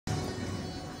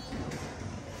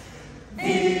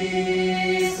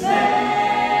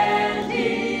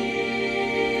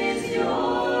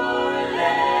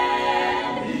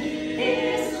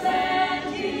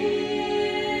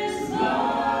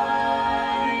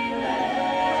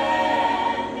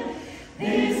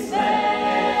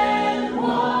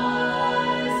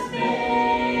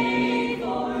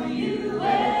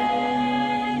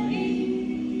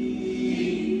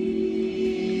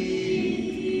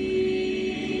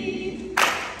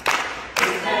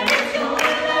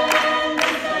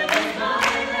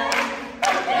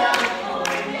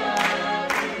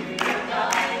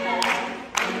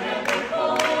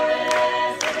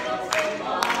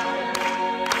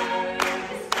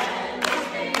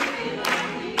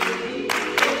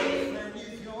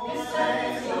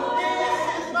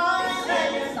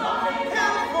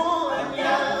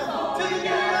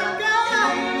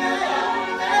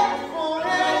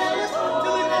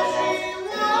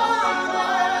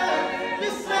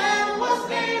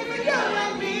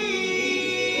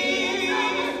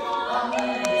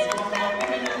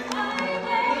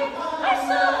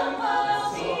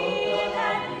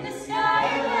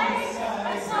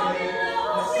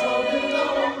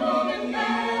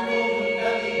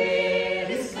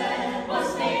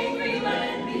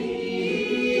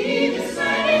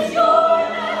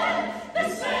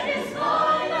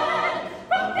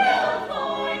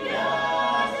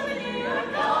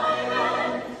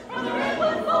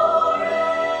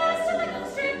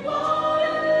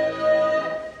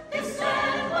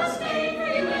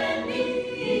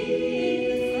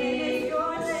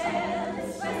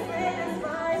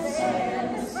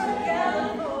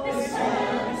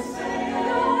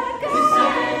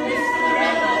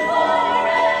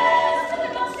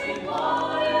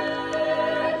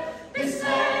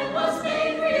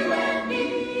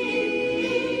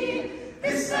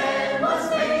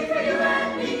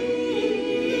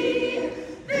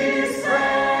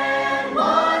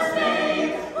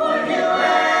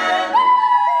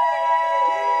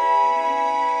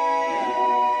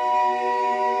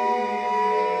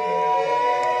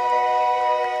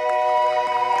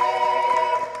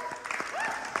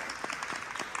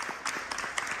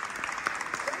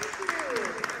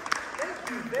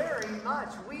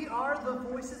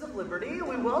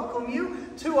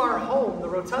to our home, the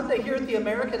Rotunda here at the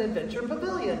American Adventure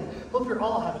Pavilion. Hope you're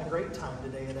all having a great time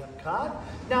today at Epcot.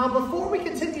 Now, before we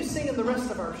continue singing the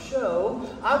rest of our show,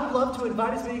 I would love to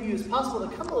invite as many of you as possible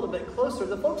to come a little bit closer.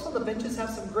 The folks on the benches have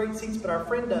some great seats, but our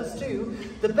friend does too.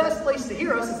 The best place to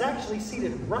hear us is actually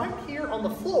seated right here on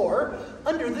the floor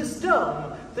under this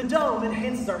dome. The dome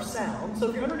enhances our sound, so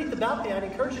if you're underneath the balcony, I'd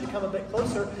encourage you to come a bit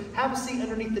closer. Have a seat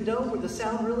underneath the dome where the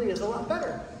sound really is a lot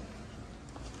better.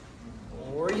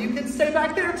 Or you can stay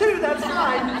back there too, that's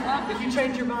fine. If you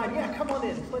change your mind, yeah, come on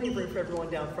in. Plenty of room for everyone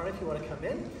down front if you want to come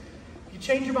in. If you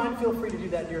change your mind, feel free to do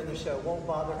that during the show. Won't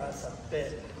bother us a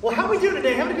bit. Well, how are we doing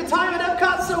today? Having a good time at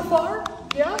Epcot so far?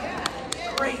 Yeah?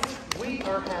 Great. We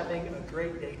are having a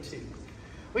great day too.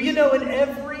 Well, you know, in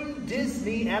every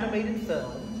Disney animated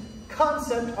film,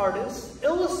 concept artists,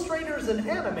 illustrators, and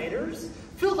animators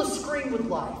fill the screen with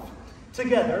life.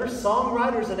 Together,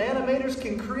 songwriters and animators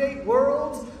can create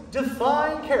worlds,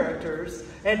 define characters,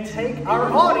 and take our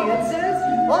audiences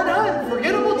on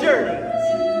unforgettable journeys.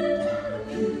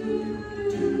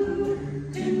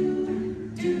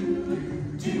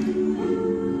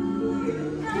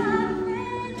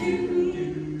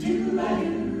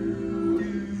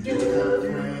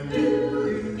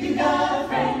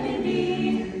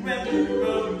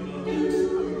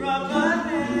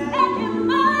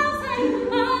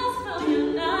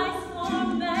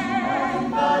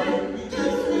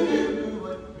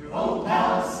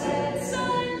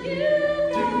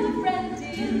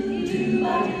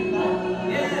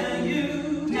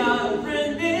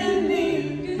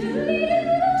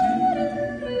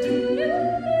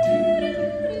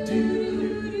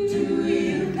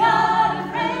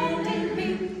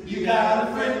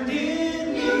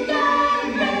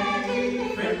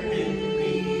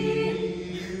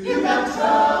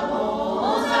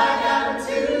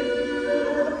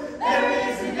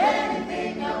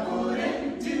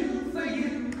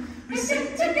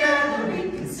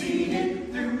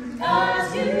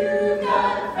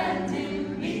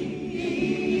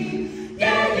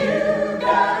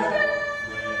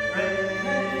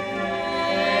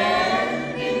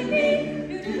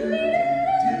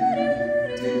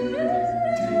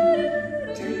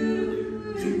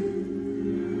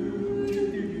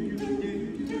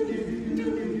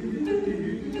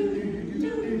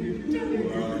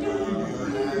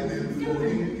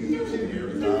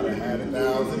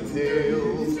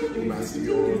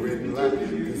 Written like,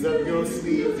 'cause up your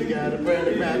sleeves you got a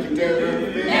pretty magic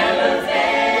never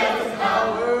fail.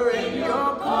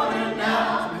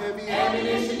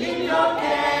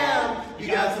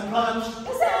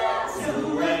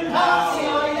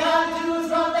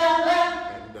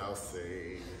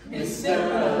 say.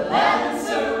 Mr.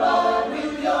 Lancer, what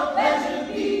will your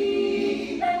pleasure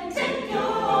be? Then take your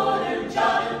order,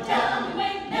 jot it down. You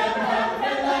ain't never had a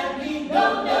friend like me.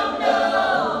 No, no,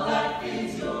 no. Life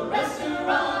is your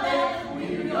restaurant, and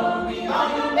we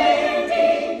are your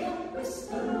lady. Don't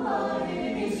whisper what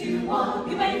it is you want.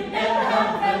 You ain't never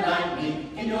had a friend like me.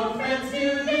 Can your friends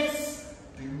do this?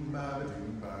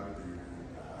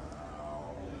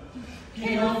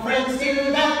 Can your friends do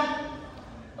that?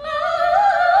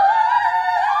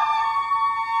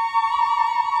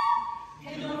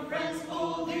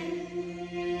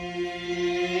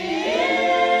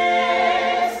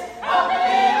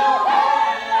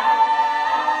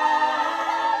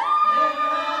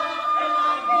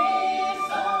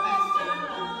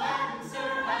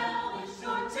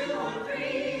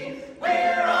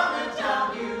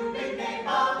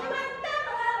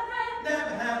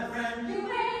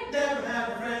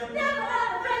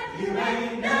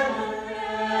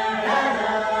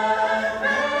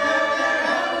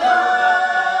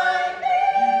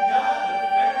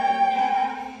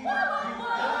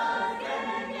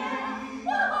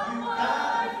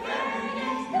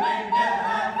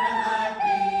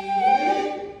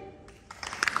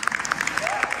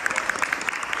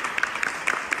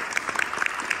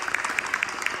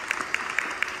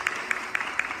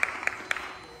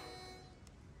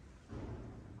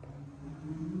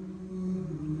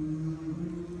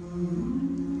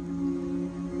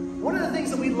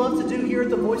 Love to do here at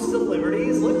the Voices of Liberty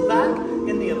is look back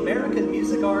in the American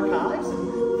music archives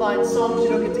and find songs you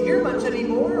don't get to hear much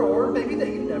anymore, or maybe that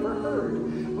you've never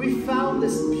heard. We found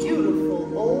this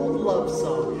beautiful old love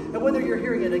song, and whether you're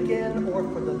hearing it again or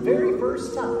for the very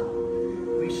first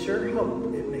time, we sure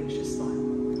hope it makes you smile.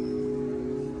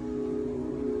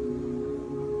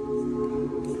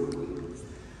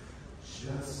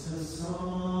 Just a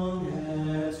song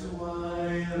at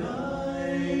twilight.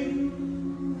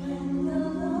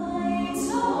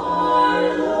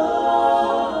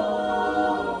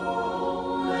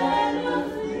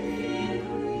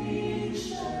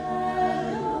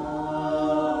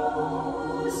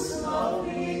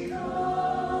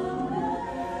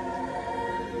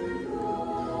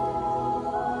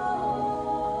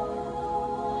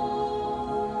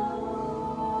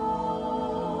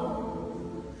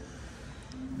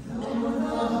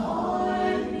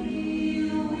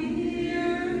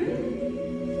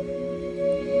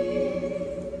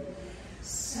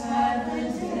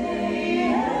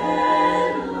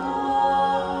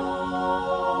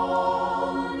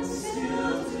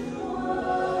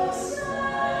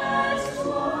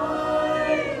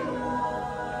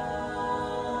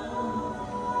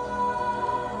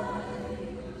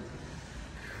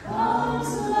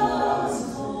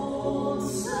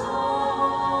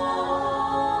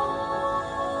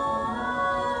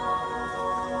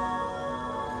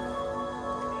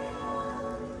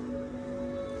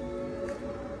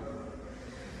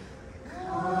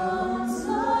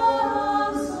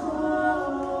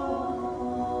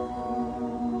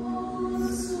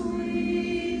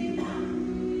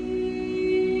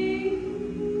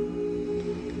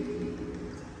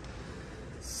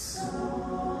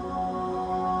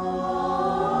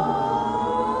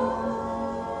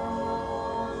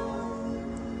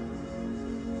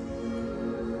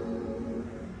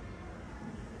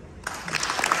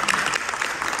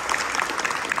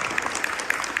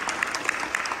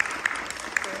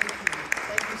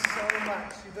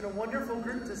 Wonderful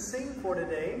group to sing for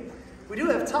today. We do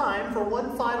have time for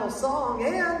one final song,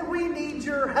 and we need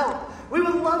your help. We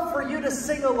would love for you to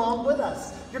sing along with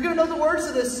us. You're going to know the words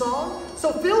of this song,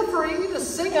 so feel free to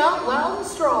sing out loud and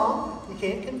strong. You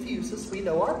can't confuse us. We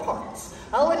know our parts.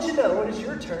 I'll let you know when it's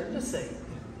your turn to sing.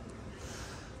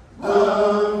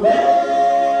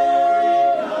 Amen.